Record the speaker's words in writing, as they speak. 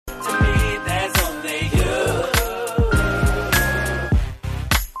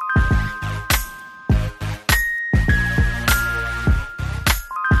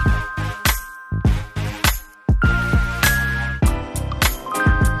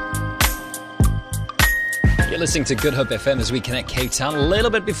You're listening to Good Hope FM as we connect Cape Town. A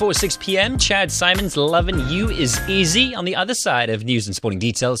little bit before 6 p.m, Chad Simons, Lovin' You Is Easy. On the other side of news and sporting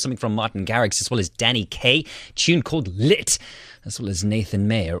details, something from Martin Garrix as well as Danny Kaye, tune called Lit, as well as Nathan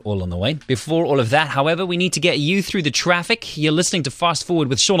Mayer, all on the way. Before all of that, however, we need to get you through the traffic. You're listening to Fast Forward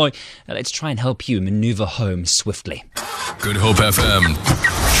with Shono. Let's try and help you maneuver home swiftly. Good Hope FM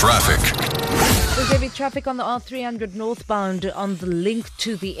traffic. There's heavy traffic on the R300 northbound on the link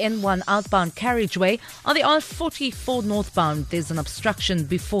to the N1 outbound carriageway. On the R44 northbound, there's an obstruction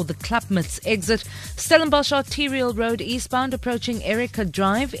before the Klapmuts exit. Stellenbosch Arterial Road eastbound approaching Erica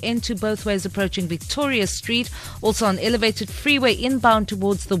Drive, into both ways approaching Victoria Street. Also on Elevated Freeway inbound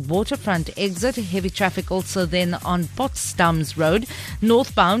towards the Waterfront exit. Heavy traffic also then on Potsdam's Road.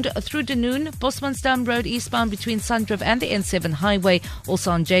 Northbound through Dunoon, Bosmansdam Road eastbound between Sundrift and the N7 Highway.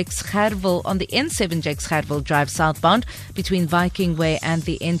 Also on Jakes Gerwel on the N7 Jakes Gerwel Drive southbound between Viking Way and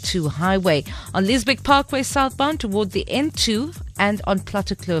the N2 Highway. On Lisbeck Parkway southbound toward the N2 and on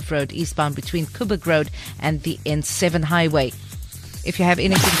Plattekloof Road eastbound between Kuburg Road and the N7 Highway. If you have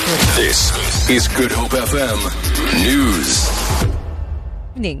anything for This is Good Hope FM News.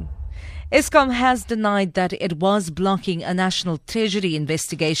 evening. Eskom has denied that it was blocking a National Treasury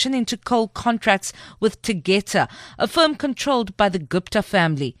investigation into coal contracts with Tegeta, a firm controlled by the Gupta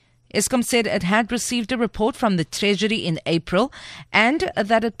family. Eskom said it had received a report from the Treasury in April and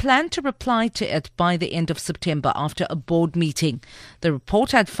that it planned to reply to it by the end of September after a board meeting. The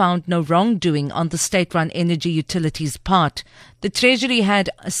report had found no wrongdoing on the state-run energy utilities' part. The Treasury had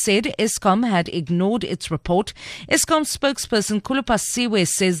said Eskom had ignored its report. Eskom spokesperson Kulupasiwe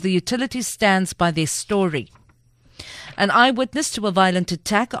says the utility stands by their story. An eyewitness to a violent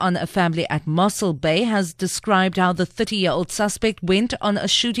attack on a family at Mossel Bay has described how the 30-year-old suspect went on a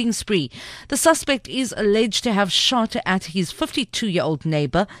shooting spree. The suspect is alleged to have shot at his 52-year-old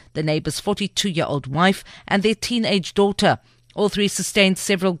neighbor, the neighbor's 42-year-old wife, and their teenage daughter. All three sustained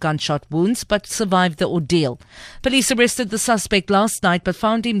several gunshot wounds but survived the ordeal. Police arrested the suspect last night but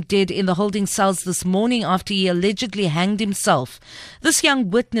found him dead in the holding cells this morning after he allegedly hanged himself. This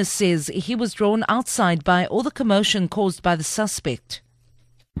young witness says he was drawn outside by all the commotion caused by the suspect.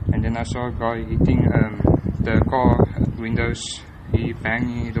 And then I saw a guy hitting the car windows. He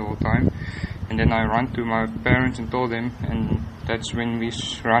banging it the whole time. And then I ran to my parents and told them, and that's when we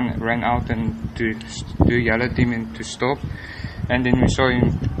ran out and to yell at him and to stop. And then we saw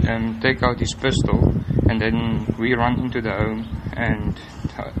him take out his pistol, and then we ran into the home,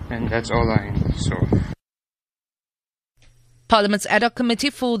 and that's all I saw. Parliament's ad hoc committee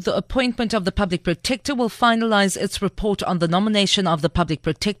for the appointment of the Public Protector will finalise its report on the nomination of the Public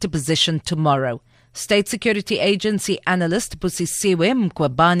Protector position tomorrow. State Security Agency analyst Busisiwe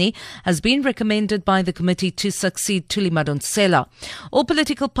Mkhwebane has been recommended by the committee to succeed Thuli Madonsela. All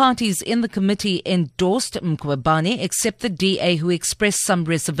political parties in the committee endorsed Mkhwebane except the DA, who expressed some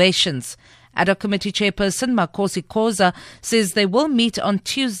reservations. Ad hoc committee chairperson Makosi Khoza says they will meet on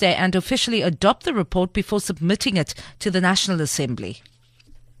Tuesday and officially adopt the report before submitting it to the National Assembly.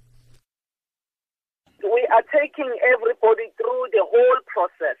 We are taking everybody through the whole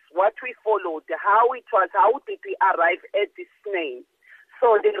process, what we followed, how it was, how did we arrive at this name.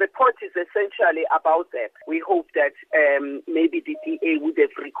 So the report is essentially about that. We hope that maybe the DA would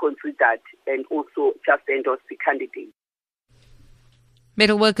have reconsidered and also just endorsed the candidate.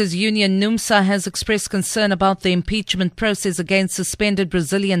 Metal Workers Union NUMSA has expressed concern about the impeachment process against suspended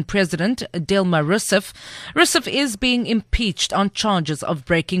Brazilian President Dilma Rousseff. Rousseff is being impeached on charges of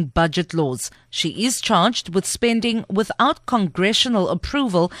breaking budget laws. She is charged with spending without congressional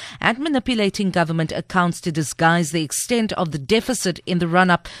approval and manipulating government accounts to disguise the extent of the deficit in the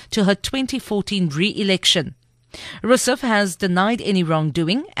run-up to her 2014 re-election. Rousseff has denied any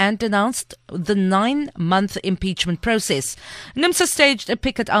wrongdoing and denounced the 9-month impeachment process. NUMSA staged a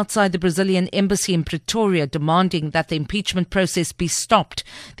picket outside the Brazilian embassy in Pretoria demanding that the impeachment process be stopped.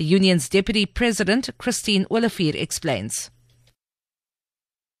 The union's deputy president, Christine Olivier, explains.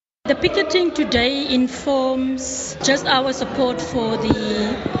 The picketing today informs just our support for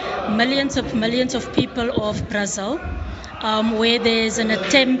the millions of people of Brazil, where there's an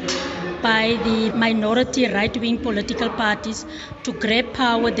attempt by the minority right-wing political parties to grab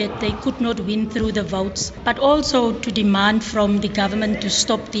power that they could not win through the votes, but also to demand from the government to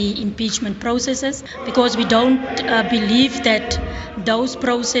stop the impeachment processes, because we don't believe that those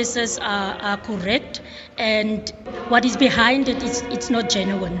processes are correct, and what is behind it it's not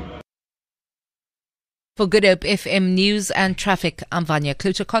genuine. For Good Hope FM News and Traffic, I'm Vanya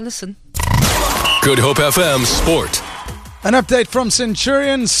Kluter-Collison. Good Hope FM Sport. An update from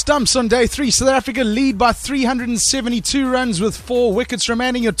Centurion. Stumps on day 3. South Africa lead by 372 runs with 4 wickets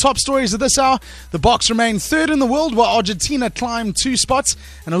remaining. Your top stories of this hour. The Boks remain third in the world while Argentina climb 2 spots.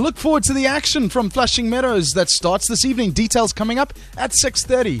 And I look forward to the action from Flushing Meadows that starts this evening. Details coming up at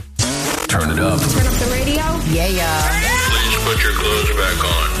 6:30. Turn it up. Turn up the radio. Yeah. Please put your clothes back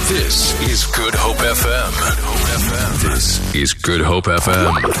on. This is Good Hope FM. Good Hope FM. This is Good Hope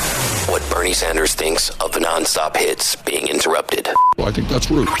FM. What Bernie Sanders thinks of non-stop hits being interrupted. Well, I think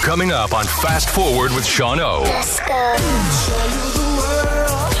that's rude. Coming up on Fast Forward with Sean O. Let's go. Show you the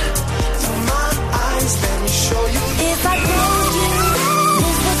world through my eyes, let me show you. If I told you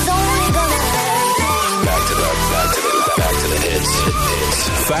this was only gonna hurt. Back to the hits.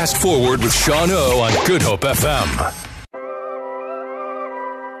 Fast Forward with Sean O on Good Hope FM.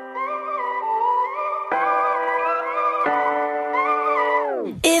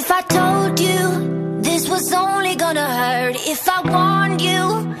 If I told you this was only gonna hurt, if I warned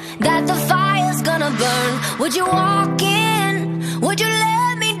you that the fire's gonna burn, would you walk in? Would you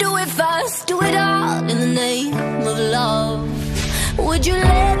let me do it first? Do it all in the name of love. Would you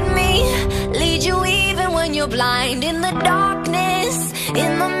let me lead you even when you're blind? In the darkness,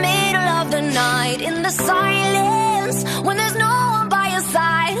 in the middle of the night, in the silence, when there's no one by your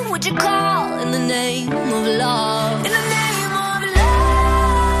side, would you call in the name of love? In the name of love,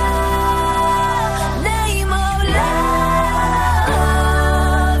 name of love,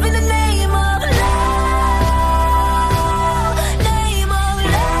 in the name of love, name of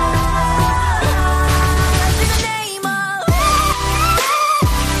love, in the name of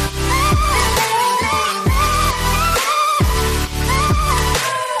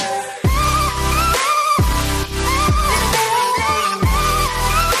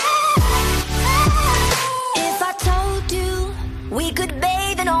If I told you we could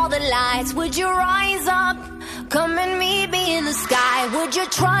bathe in all the lights, would you rise up? Come and meet me in the sky. Would you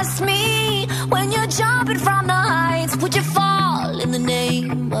trust me when you're jumping from the heights? Would you fall in the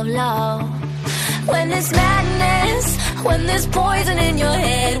name of love? When there's madness, when there's poison in your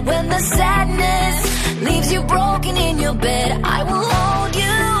head, when the sadness leaves you broken in your bed, I will hold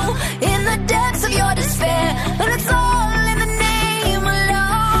you in the depths of your despair, and it's all